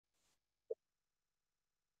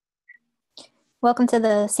Welcome to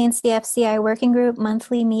the CNCF CI Working Group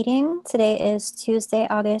monthly meeting. Today is Tuesday,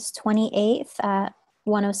 August 28th at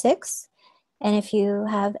 1:06. And if you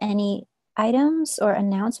have any items or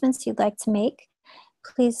announcements you'd like to make,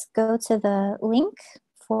 please go to the link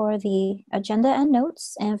for the agenda and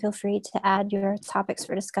notes and feel free to add your topics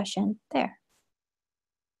for discussion there.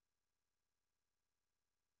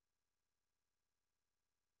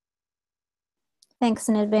 Thanks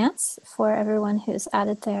in advance for everyone who's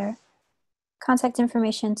added their contact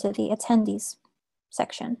information to the attendees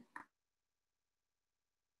section.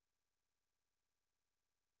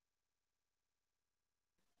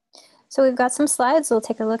 So we've got some slides. We'll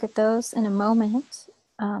take a look at those in a moment.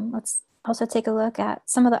 Let's also take a look at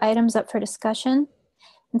some of the items up for discussion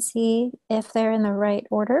and see if they're in the right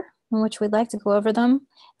order in which we'd like to go over them.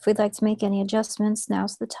 If we'd like to make any adjustments,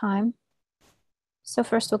 now's the time. So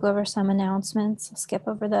first we'll go over some announcements. I'll skip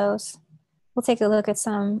over those. We'll take a look at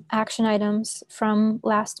some action items from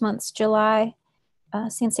last month's July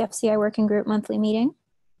CNCF CI Working Group monthly meeting.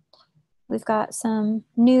 We've got some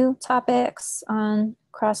new topics on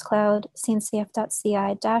cross-cloud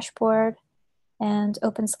CNCF.CI dashboard and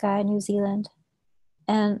OpenSky New Zealand.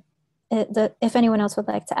 And if anyone else would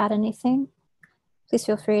like to add anything, please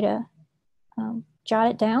feel free to jot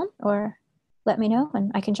it down or let me know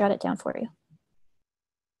and I can jot it down for you.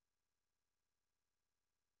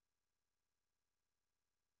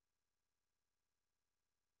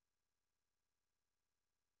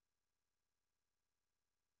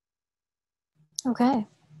 Okay.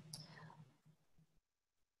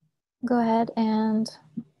 Go ahead and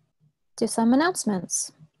do some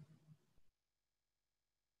announcements.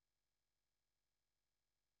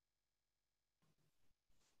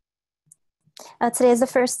 Today is the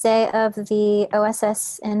first day of the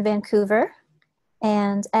OSS in Vancouver,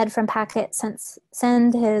 and Ed from Packet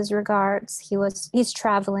send his regards. He's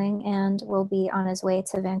traveling and will be on his way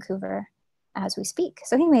to Vancouver as we speak.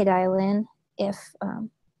 So he may dial in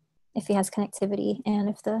if he has connectivity and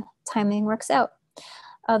if the timing works out.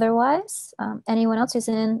 Otherwise, anyone else who's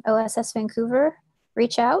in OSS Vancouver,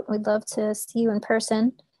 reach out. We'd love to see you in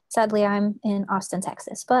person. Sadly, I'm in Austin,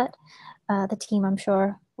 Texas, but the team, I'm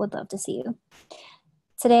sure, would love to see you.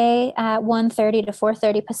 Today at 1:30 to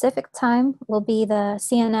 4:30 Pacific time will be the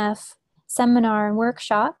CNF seminar and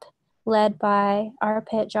workshop led by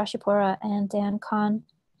Arpit Joshipura and Dan Khan.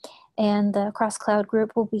 And the cross-cloud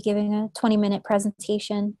group will be giving a 20-minute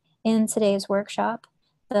presentation in today's workshop.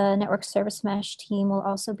 The Network Service Mesh team will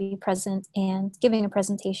also be present and giving a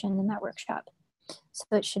presentation in that workshop. So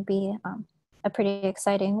it should be a pretty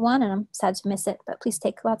exciting one, and I'm sad to miss it, but please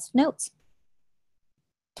take lots of notes.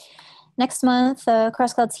 Next month, the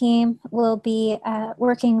cross-cloud team will be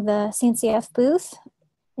working the CNCF booth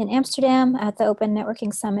in Amsterdam at the Open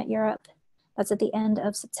Networking Summit Europe. That's at the end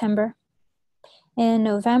of September. In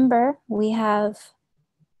November, we have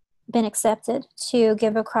been accepted to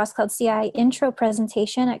give a cross-cloud CI intro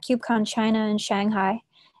presentation at KubeCon China in Shanghai.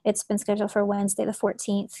 It's been scheduled for Wednesday the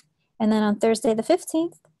 14th. And then on Thursday the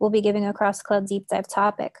 15th, we'll be giving a cross-cloud deep dive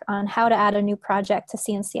topic on how to add a new project to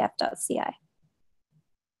CNCF.CI.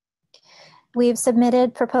 We've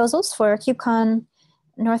submitted proposals for KubeCon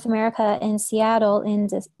North America in Seattle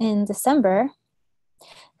in December,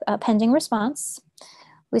 pending response.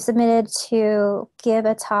 We submitted to give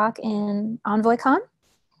a talk in EnvoyCon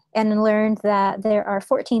and learned that there are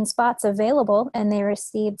 14 spots available and they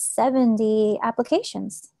received 70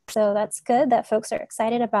 applications. So that's good that folks are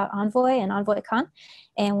excited about Envoy and EnvoyCon,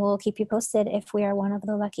 and we'll keep you posted if we are one of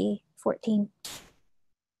the lucky 14.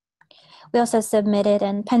 We also submitted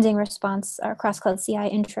and pending response our cross-cloud CI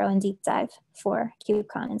intro and deep dive for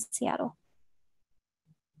KubeCon in Seattle.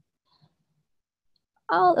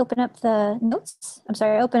 I'll open up the notes.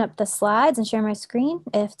 Open up the slides and share my screen.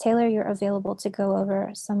 If Taylor, you're available to go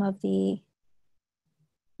over some of the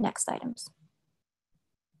next items.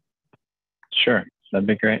 Sure, that'd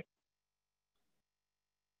be great.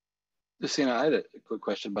 Lucina, I had a quick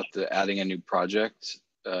question about the adding a new project,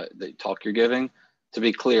 the talk you're giving. To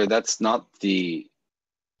be clear, that's not the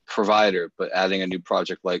provider, but adding a new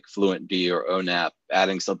project like FluentD or ONAP,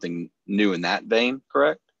 adding something new in that vein,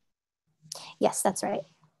 correct? Yes, that's right.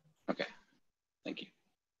 Okay, thank you.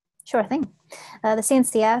 Sure thing. The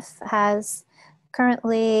CNCF has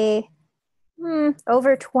currently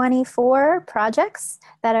over 24 projects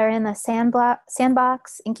that are in the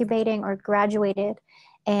sandbox, incubating, or graduated.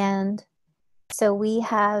 And so we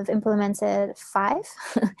have implemented 5,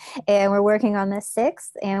 and we're working on the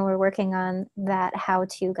 6th, and we're working on that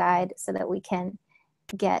how-to guide so that we can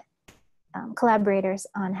get collaborators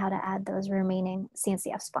on how to add those remaining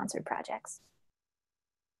CNCF-sponsored projects.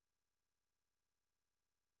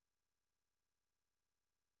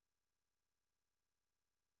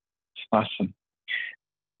 Awesome.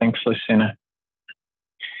 Thanks, Lucina.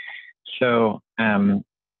 So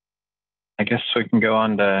I guess we can go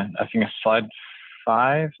on to, I think it's slide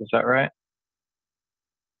 5, is that right?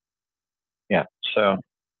 Yeah, so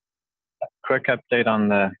a quick update on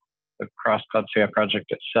the cross-cloud CI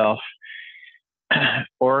project itself.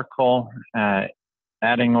 Oracle,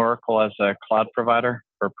 adding Oracle as a cloud provider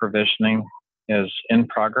for provisioning is in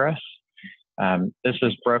progress. This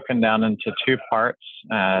is broken down into 2 parts.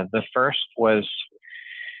 The first was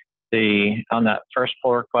on that first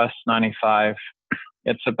pull request 95,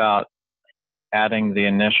 it's about adding the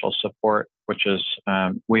initial support, which is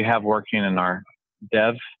we have working in our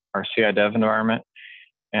CI dev environment,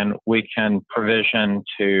 and we can provision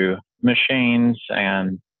to machines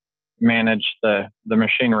and manage the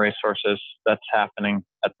machine resources that's happening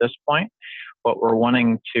at this point. What we're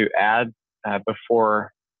wanting to add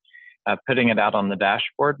before putting it out on the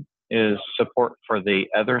dashboard is support for the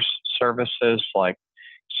other services like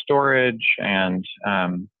storage and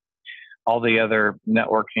all the other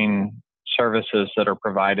networking services that are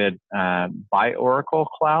provided by Oracle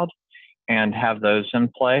Cloud, and have those in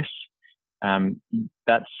place.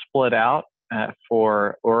 That's split out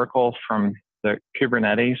for Oracle from the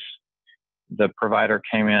Kubernetes. The provider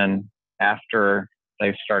came in after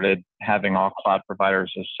they started having all cloud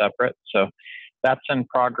providers as separate. So that's in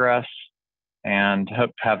progress and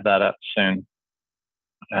hope to have that up soon.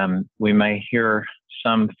 We may hear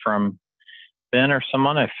some from Ben or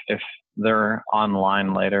someone if they're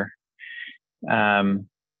online later.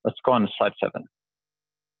 Let's go on to slide 7.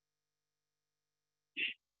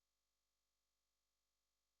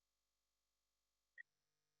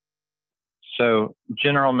 So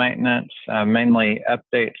general maintenance, mainly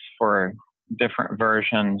updates for different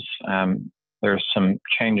versions. There's some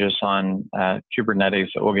changes on Kubernetes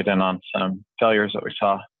that we'll get in on, some failures that we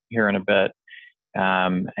saw here in a bit.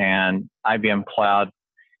 And IBM Cloud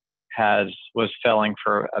was failing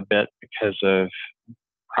for a bit because of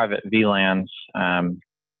private VLANs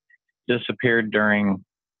disappeared during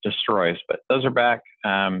destroys, but those are back.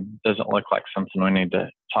 Doesn't look like something we need to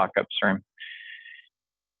talk upstream.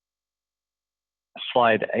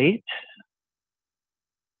 Slide 8.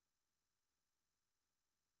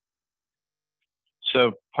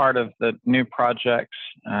 So part of the new projects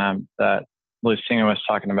that Lucina was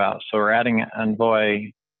talking about. So we're adding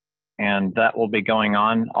Envoy, and that will be going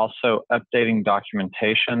on. Also updating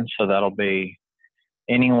documentation. So that'll be,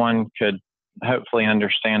 anyone could hopefully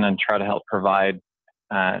understand and try to help provide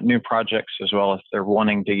new projects as well. If they're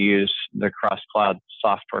wanting to use the cross-cloud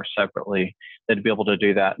software separately, they'd be able to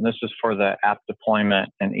do that. And this is for the app deployment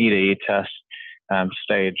and E2E test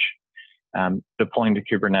stage, deploying to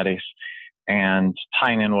Kubernetes and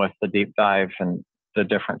tying in with the deep dive and the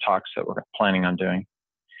different talks that we're planning on doing.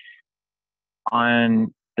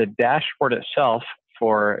 On the dashboard itself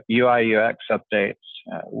for UI UX updates,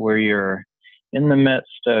 we're in the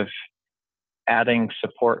midst of adding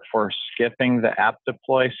support for skipping the app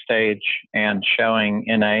deploy stage and showing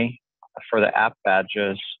NA for the app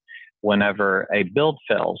badges whenever a build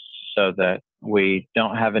fails, so that we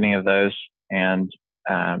don't have any of those, and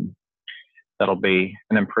that'll be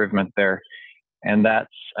an improvement there. And that's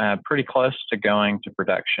pretty close to going to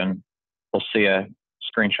production. We'll see a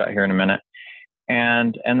screenshot here in a minute.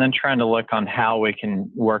 And then trying to look on how we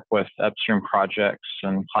can work with upstream projects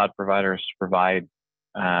and cloud providers to provide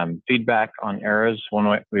feedback on errors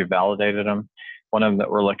when we validated them. One of them that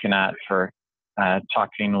we're looking at for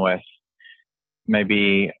talking with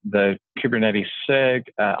maybe the Kubernetes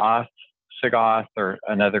SIG-auth, or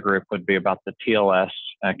another group would be about the TLS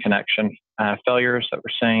connection failures that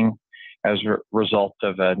we're seeing as a result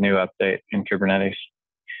of a new update in Kubernetes.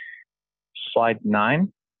 Slide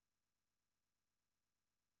 9.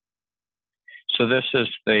 So this is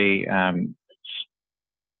the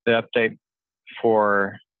update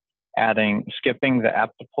for skipping the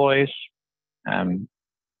app deploys. And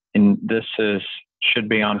this should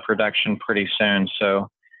be on production pretty soon. So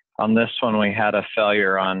on this one, we had a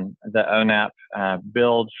failure on the ONAP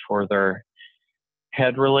build for their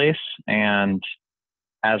head release. And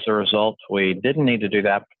as a result, we didn't need to do the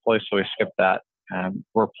app deploy, so we skipped that.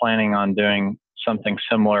 We're planning on doing something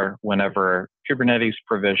similar whenever Kubernetes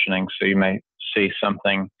provisioning. So you may see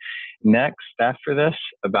something next after this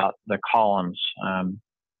about the columns.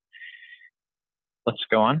 Let's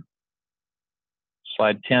go on.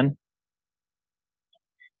 Slide 10.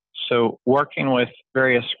 So working with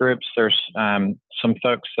various groups, there's some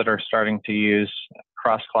folks that are starting to use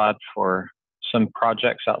cross-cloud for some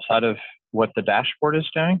projects outside of what the dashboard is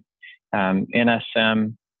doing.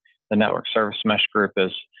 NSM, the Network Service Mesh Group,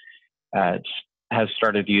 has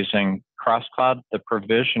started using cross-cloud, the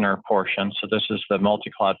provisioner portion, so this is the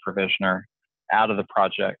multi-cloud provisioner out of the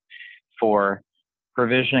project for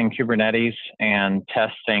provisioning Kubernetes and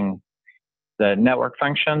testing the network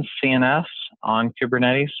functions, CNS, on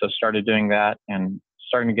Kubernetes. So started doing that and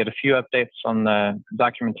starting to get a few updates on the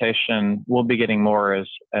documentation. We'll be getting more as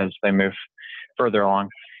they move further along.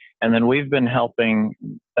 And then we've been helping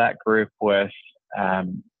that group with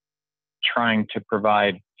trying to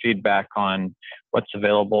provide feedback on what's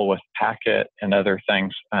available with Packet and other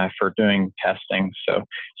things for doing testing. So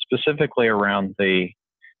specifically around the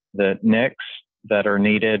NICs that are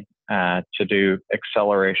needed to do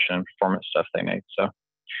acceleration performance stuff they need. So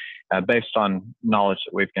based on knowledge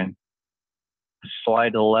that we've gained.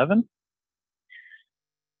 Slide 11.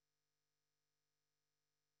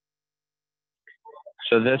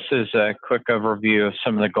 So this is a quick overview of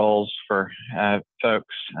some of the goals for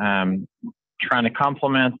folks trying to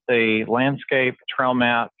complement the landscape trail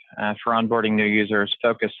map for onboarding new users,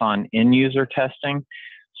 focus on in-user testing.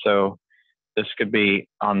 So this could be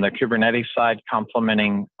on the Kubernetes side,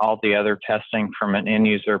 complementing all the other testing from an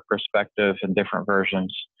end-user perspective in different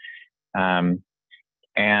versions.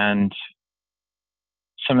 And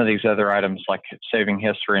some of these other items like saving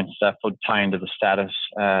history and stuff would tie into the status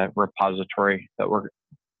repository that we're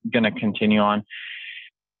going to continue on.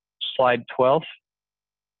 Slide 12.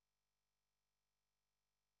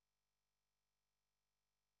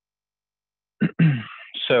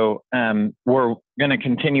 So we're going to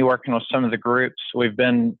continue working with some of the groups. We've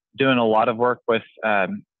been doing a lot of work with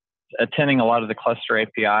attending a lot of the cluster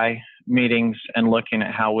API meetings and looking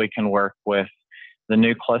at how we can work with the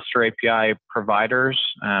new cluster API providers,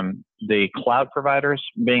 the cloud providers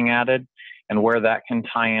being added, and where that can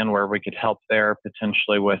tie in, where we could help there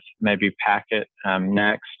potentially with maybe Packet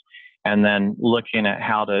next, and then looking at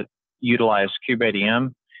how to utilize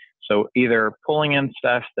KubeADM. So either pulling in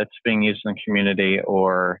stuff that's being used in the community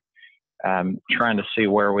or trying to see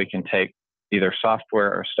where we can take either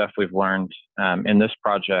software or stuff we've learned in this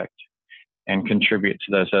project and contribute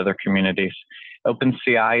to those other communities.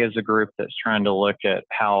 OpenCI is a group that's trying to look at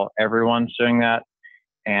how everyone's doing that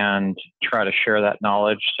and try to share that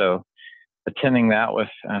knowledge. So attending that with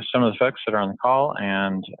some of the folks that are on the call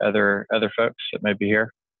and other folks that may be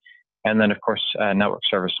here. And then, of course, network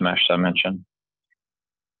service mesh I mentioned.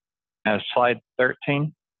 Slide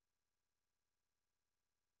 13.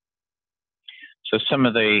 So some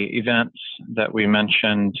of the events that we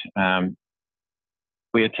mentioned,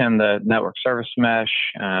 we attend the network service mesh.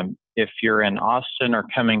 If you're in Austin or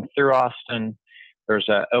coming through Austin, there's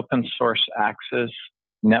an open source access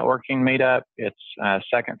networking meetup. It's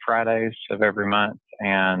second Fridays of every month,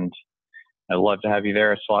 and I'd love to have you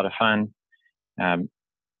there. It's a lot of fun.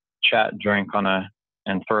 Chat, drink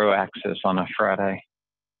and throw access on a Friday.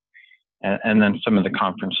 And then some of the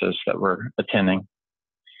conferences that we're attending.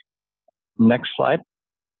 Next slide.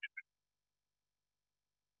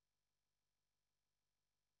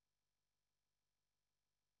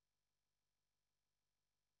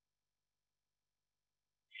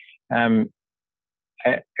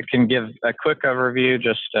 I can give a quick overview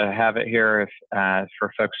just to have it here if,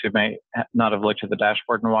 for folks who may not have looked at the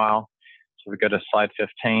dashboard in a while. So we go to slide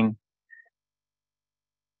 15.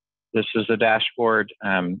 This is a dashboard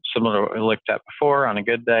similar to what we looked at before. On a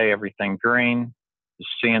good day, everything green. The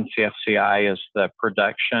CNCF CI is the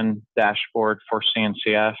production dashboard for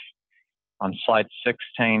CNCF. On slide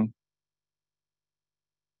 16,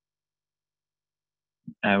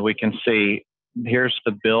 we can see here's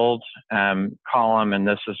the build column, and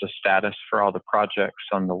this is a status for all the projects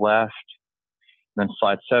on the left. Then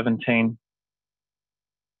slide 17,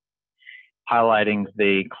 highlighting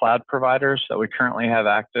the cloud providers that we currently have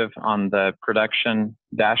active on the production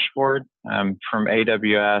dashboard from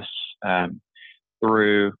AWS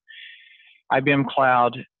through IBM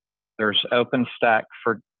Cloud. There's OpenStack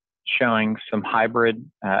for showing some hybrid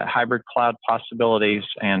cloud possibilities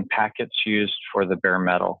and packets used for the bare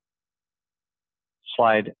metal.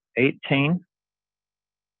 Slide 18.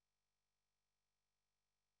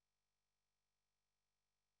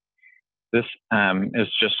 This is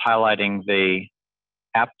just highlighting the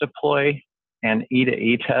app deploy and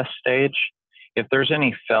E2E test stage. If there's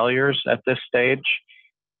any failures at this stage,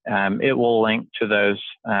 it will link to those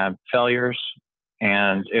failures.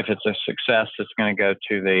 And if it's a success, it's going to go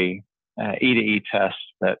to the E2E test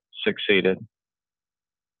that succeeded.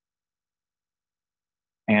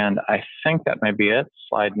 And I think that may be it.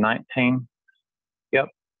 Slide 19. Yep,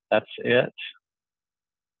 that's it.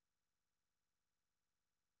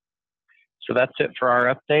 So that's it for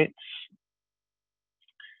our updates.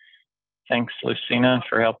 Thanks, Lucina,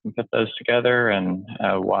 for helping put those together, and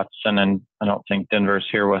Watson, and I don't think Denver's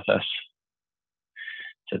here with us.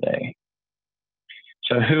 today.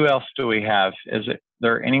 So who else do we have? Is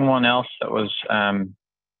there anyone else that was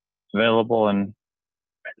available? And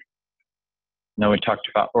no, we talked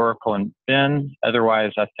about Oracle and Ben.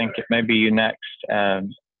 Otherwise, I think it may be you next,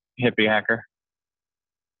 Hippie Hacker.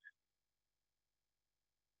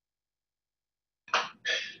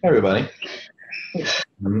 Hey everybody.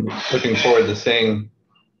 I'm looking forward to seeing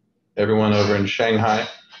everyone over in Shanghai.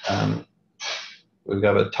 We've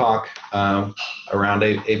got a talk around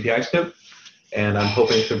API scope, and I'm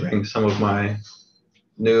hoping to bring some of my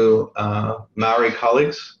new Maori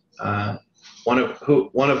colleagues, one of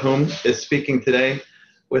whom is speaking today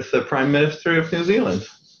with the Prime Minister of New Zealand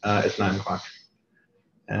at 9 o'clock.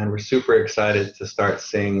 And we're super excited to start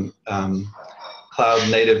seeing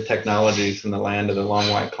cloud-native technologies in the land of the long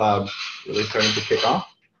white cloud really starting to kick off.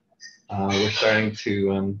 We're starting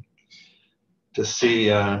to see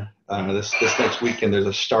this next weekend. There's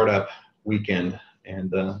a startup weekend,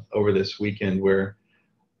 and over this weekend we're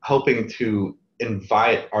hoping to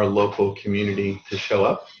invite our local community to show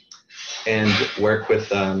up and work with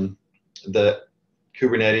the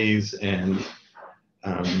Kubernetes and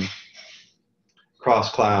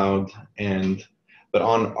cross-cloud, but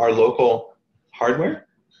on our local hardware,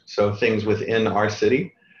 so things within our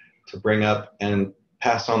city, to bring up and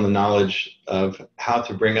pass on the knowledge of how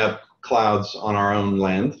to bring up clouds on our own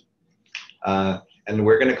land. And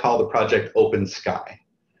we're going to call the project Open Sky.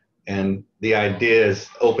 And the idea is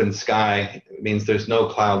open sky means there's no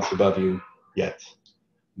clouds above you yet,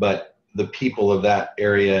 but the people of that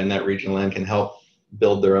area and that regional land can help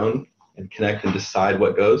build their own and connect and decide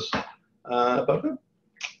what goes above them.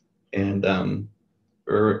 And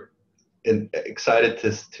we're excited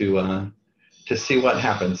to see what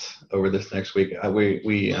happens over this next week.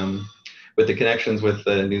 We with the connections with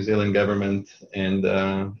the New Zealand government and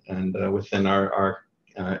within our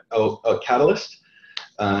Catalyst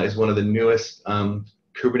is one of the newest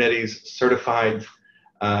Kubernetes certified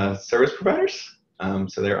service providers.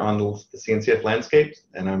 So they're on the CNCF landscape,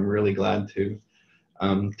 and I'm really glad to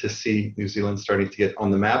see New Zealand starting to get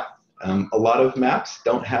on the map. A lot of maps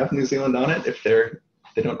don't have New Zealand on it if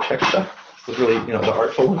they don't check stuff. It's really, the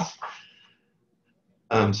artful ones.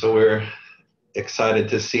 So we're excited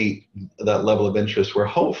to see that level of interest where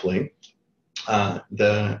hopefully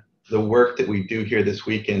the work that we do here this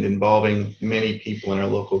weekend involving many people in our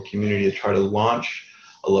local community to try to launch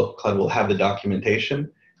a local cloud will have the documentation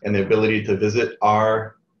and the ability to visit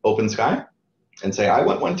our Open Sky and say, I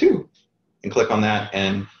want one too, and click on that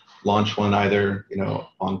and launch one either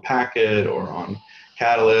on Packet or on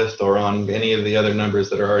Catalyst or on any of the other numbers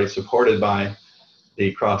that are already supported by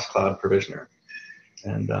the cross-cloud provisioner.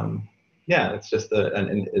 And yeah, it's just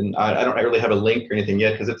and I don't really have a link or anything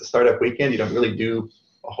yet because it's a startup weekend. You don't really do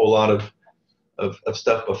a whole lot of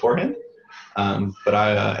stuff beforehand. But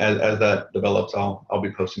as that develops, I'll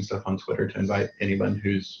be posting stuff on Twitter to invite anyone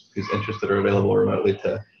who's interested or available remotely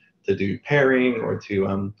to do pairing or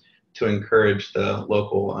to encourage the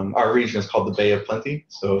local. Our region is called the Bay of Plenty,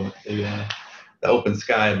 so the open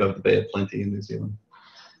sky above the Bay of Plenty in New Zealand.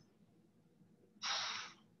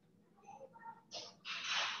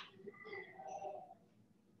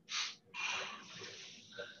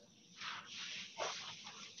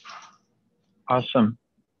 Awesome.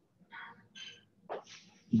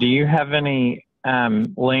 Do you have any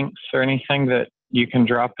links or anything that you can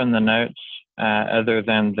drop in the notes other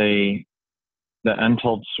than the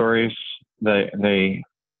untold stories, the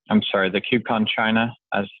KubeCon China?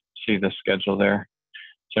 I see the schedule there.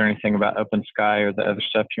 Is there anything about Open Sky or the other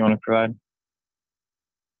stuff you want to provide?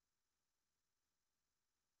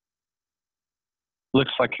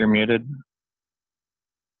 Looks like you're muted.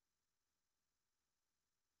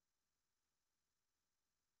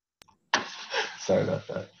 Sorry about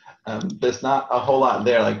that. There's not a whole lot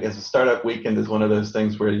there. Like, as a startup weekend is one of those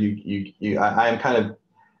things where I am kind of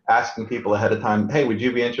asking people ahead of time, hey, would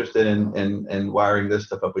you be interested in wiring this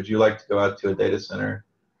stuff up? Would you like to go out to a data center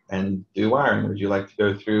and do wiring? Would you like to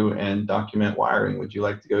go through and document wiring? Would you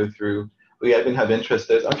like to go through, we even have interest.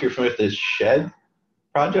 I don't know if you're familiar with this SHED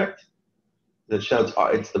project that shows,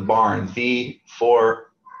 it's the barn, B4 or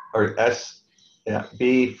S, yeah,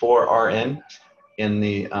 B4RN in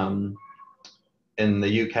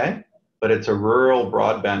the UK, but it's a rural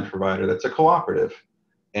broadband provider that's a cooperative,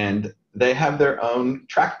 and they have their own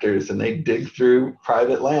tractors and they dig through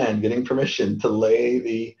private land getting permission to lay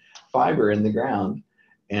the fiber in the ground.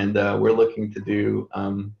 And we're looking to do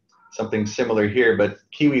something similar here, but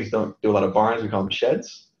Kiwis don't do a lot of barns, we call them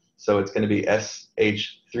sheds. So it's going to be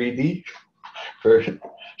SH3D for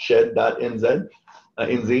shed.nz,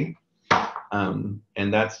 NZ.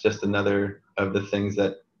 And that's just another of the things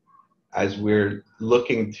that as we're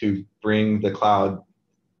looking to bring the cloud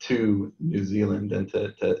to New Zealand and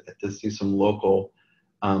to see some local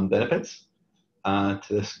benefits to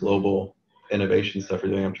this global innovation stuff we're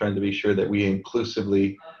doing. I'm trying to be sure that we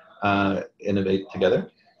inclusively innovate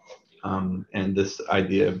together. And this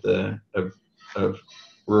idea of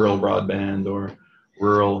rural broadband or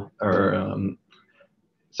rural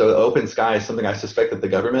so open sky is something I suspect that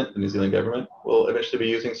the New Zealand government, will eventually be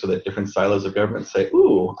using, so that different silos of government say,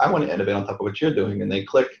 ooh, I want to innovate on top of what you're doing, and they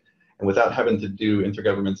click, and without having to do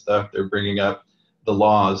intergovernment stuff, they're bringing up the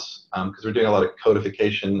laws, because we're doing a lot of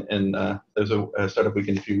codification, and there's a startup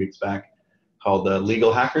weekend a few weeks back called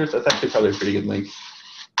Legal Hackers. That's actually probably a pretty good link.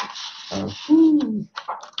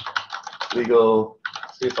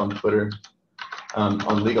 See it's on Twitter,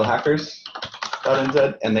 on Legal Hackers.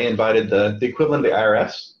 .nz, and they invited the equivalent of the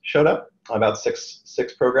IRS showed up, about six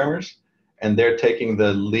programmers, and they're taking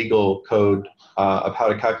the legal code of how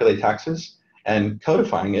to calculate taxes and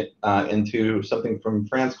codifying it into something from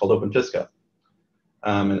France called OpenFisca.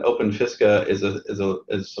 And OpenFisca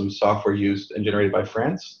is some software used and generated by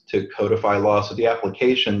France to codify law. So the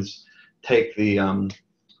applications take the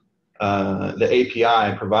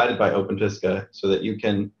API provided by OpenFisca so that you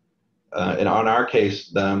can. And on our case,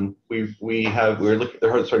 they're starting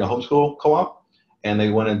a homeschool co-op, and they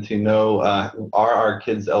wanted to know, are our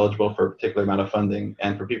kids eligible for a particular amount of funding?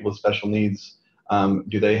 And for people with special needs,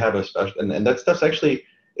 do they have a special, and that stuff's actually,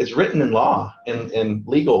 it's written in law, in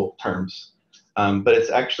legal terms. But it's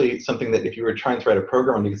actually something that if you were trying to write a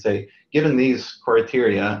program, you could say, given these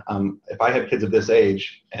criteria, if I have kids of this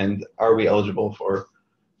age, and are we eligible for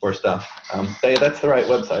stuff? That's the right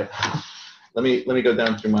website. Let me go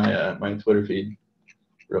down through my Twitter feed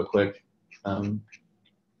real quick.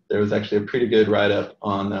 There was actually a pretty good write-up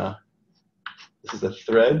on, this is a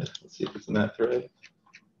thread. Let's see if it's in that thread.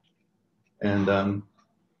 And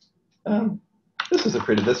this was like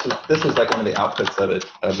one of the outputs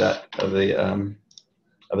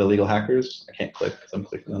of the legal hackers. I can't click because I'm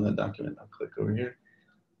clicking on that document. I'll click over here.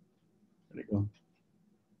 There you go.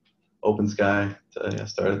 Open Sky to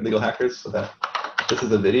start legal hackers. So this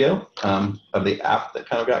is a video of the app that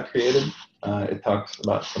kind of got created. It talks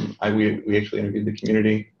about we actually interviewed the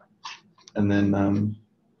community, and then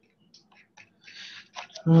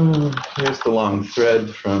here's the long thread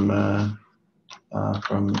from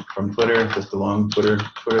Twitter, just a long Twitter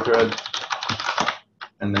thread,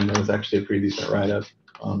 and then there was actually a pretty decent write-up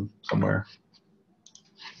somewhere,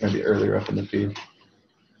 maybe earlier up in the feed.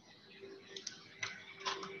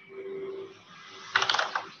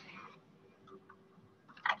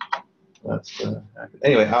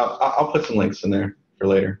 Anyway, I'll put some links in there for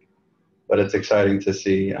later, but it's exciting to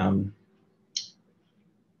see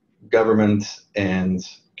government and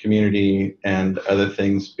community and other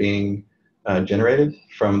things being generated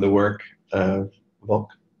from the work of Volk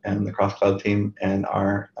and the cross-cloud team and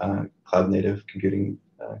our cloud native computing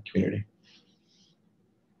community.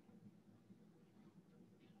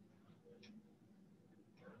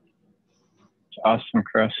 Awesome,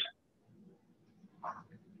 Chris.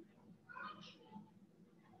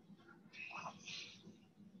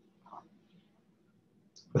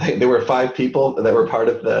 There were 5 people that were part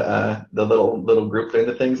of the little group doing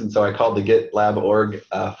the things, and so I called the GitLab org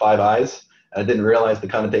 5 Eyes. I didn't realize the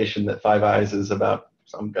connotation that 5 Eyes is about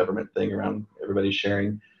some government thing around everybody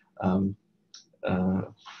sharing,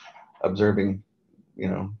 observing,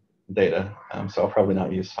 data. So I'll probably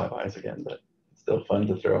not use 5 Eyes again, but it's still fun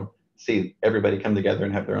to see everybody come together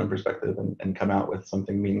and have their own perspective and come out with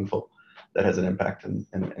something meaningful that has an impact in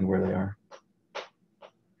where they are.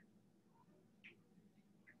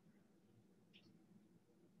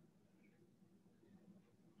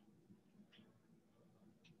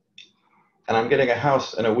 And I'm getting a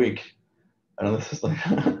house in a week. I know this is like,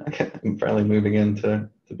 I'm finally moving in to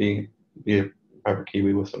be a proper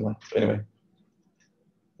Kiwi with someone. So anyway,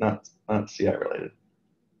 not CI related,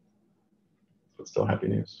 but still happy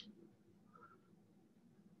news.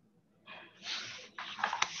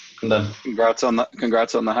 I'm done. Congrats on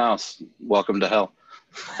the house. Welcome to hell.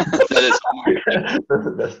 That is. That's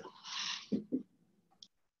the best.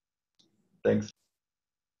 Thanks.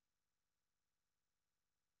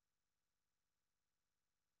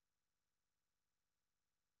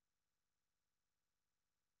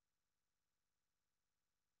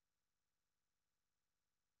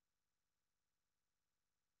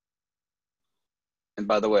 And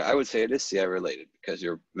by the way, I would say it is CI related because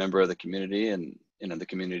you're a member of the community, and the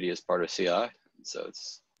community is part of CI. So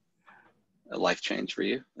it's a life change for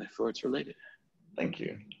you. Therefore, it's related. Thank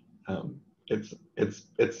you. It's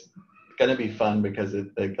going to be fun because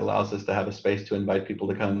it allows us to have a space to invite people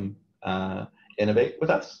to come innovate with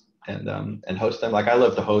us and host them. Like I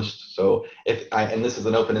love to host, so and this is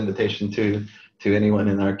an open invitation to anyone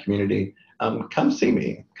in our community. Come see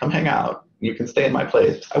me, come hang out. You can stay in my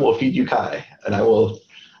place. I will feed you Kai, and I will,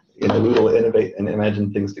 we will innovate and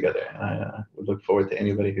imagine things together. And I would look forward to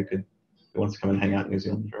anybody who wants to come and hang out in New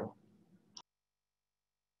Zealand for a while.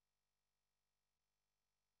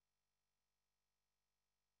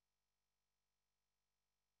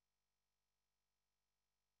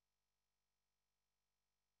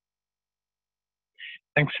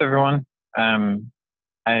 Thanks, everyone.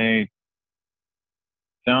 I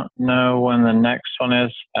don't know when the next one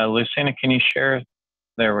is. Lucina, can you share?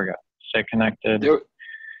 There we go. Stay connected. Taylor,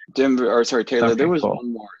 there was cool.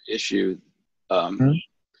 one more issue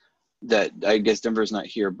that I guess Denver's not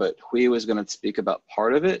here, but Hui was going to speak about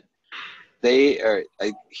part of it. Hui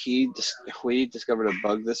discovered a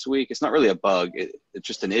bug this week. It's not really a bug. It's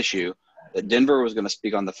just an issue that Denver was going to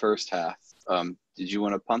speak on the first half. Did you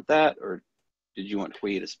want to punt that, or did you want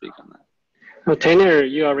Hui to speak on that? Well, Tanner,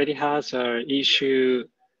 you already has an issue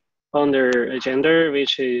on the agenda,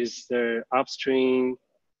 which is the upstream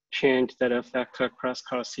change that affect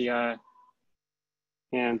cross-cloud CI.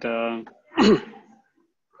 And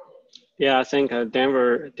yeah, I think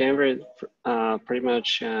Denver pretty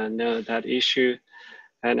much know that issue.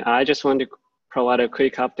 And I just want to provide a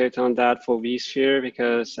quick update on that for vSphere,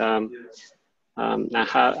 because I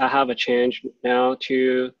have a change now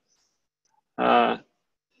to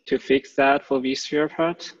fix that for vSphere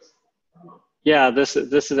part. Yeah, this is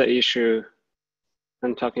the issue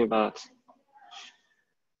I'm talking about.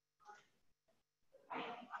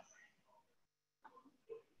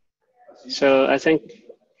 So I think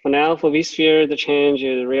for now for vSphere, the change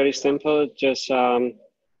is really simple. Just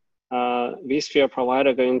vSphere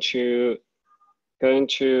provider going to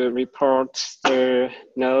report the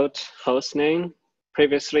node host name.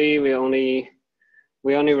 Previously, we only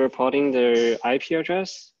reporting the IP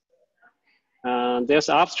address. There's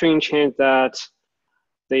upstream change that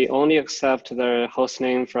they only accept the host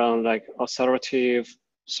name from like authoritative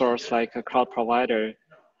source like a cloud provider.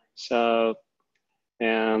 So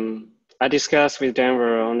I discussed with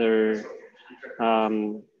Denver on the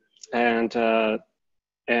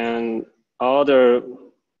and all the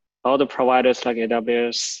providers like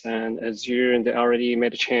AWS and Azure, and they already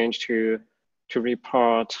made a change to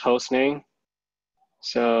report host name.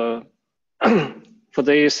 So for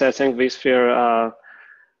this, I think vSphere,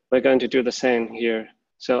 we're going to do the same here.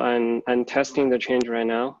 So I'm testing the change right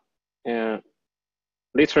now, and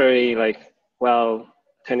literally like while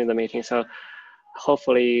attending the meeting. So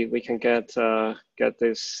hopefully we can get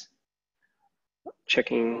this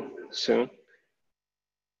checking soon.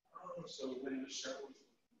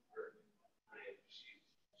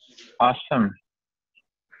 Awesome.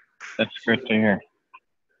 That's great to hear.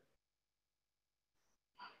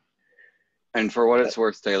 And for what it's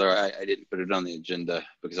worth, Taylor, I didn't put it on the agenda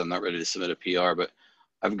because I'm not ready to submit a PR, but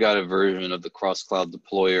I've got a version of the cross-cloud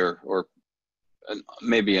deployer, or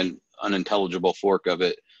maybe an unintelligible fork of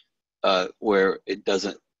it, where it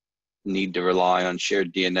doesn't need to rely on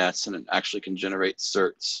shared DNS, and it actually can generate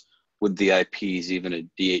certs with the IPs, even a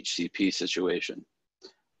DHCP situation.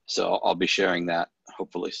 So I'll be sharing that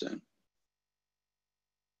hopefully soon.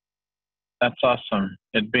 That's awesome.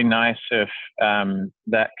 It'd be nice if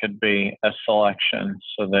that could be a selection,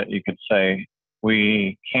 so that you could say,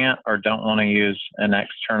 we can't or don't want to use an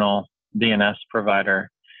external DNS provider,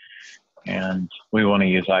 and we want to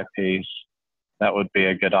use IPs. That would be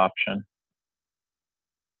a good option.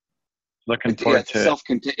 Looking forward to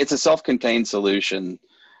it. It's a self-contained solution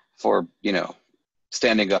for,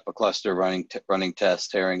 standing up a cluster, running tests,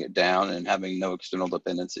 tearing it down, and having no external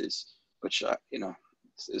dependencies, which,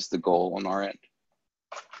 is the goal on our end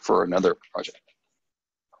for another project.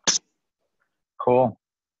 Cool.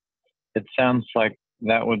 It sounds like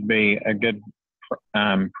that would be a good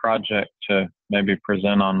project to maybe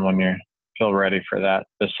present on when you feel ready for that,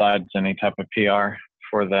 besides any type of PR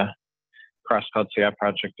for the cross-cloud CI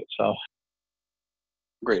project itself.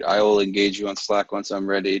 Great. I will engage you on Slack once I'm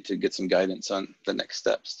ready to get some guidance on the next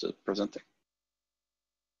steps to presenting.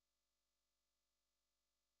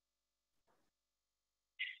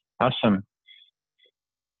 Awesome.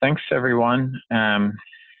 Thanks, everyone.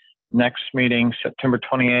 Next meeting, September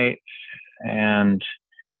 28th, and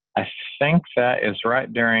I think that is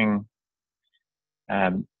right during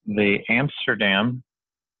the Amsterdam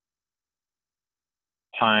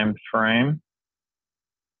time frame.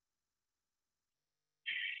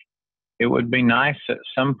 It would be nice at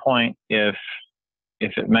some point if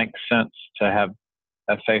it makes sense to have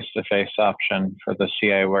a face-to-face option for the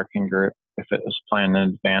CA working group, if it was planned in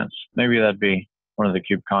advance. Maybe that'd be one of the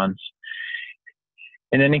KubeCons.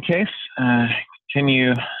 In any case,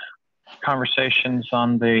 continue conversations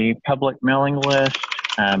on the public mailing list,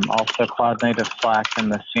 also Cloud Native Slack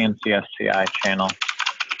and the CNCF CI channel.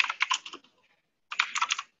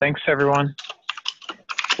 Thanks, everyone.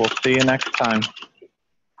 We'll see you next time.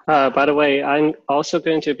 By the way, I'm also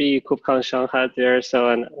going to be KubeCon Shanghai there, so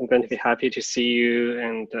I'm going to be happy to see you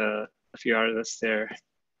and a few others there.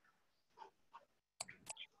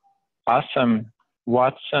 Awesome.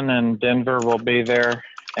 Watson and Denver will be there,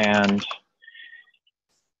 and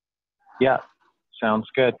yeah, sounds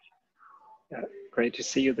good. Yeah, great to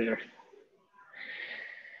see you there.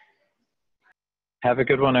 Have a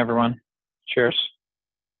good one, everyone. Cheers.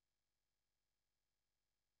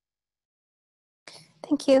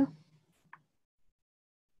 Thank you.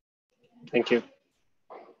 Thank you.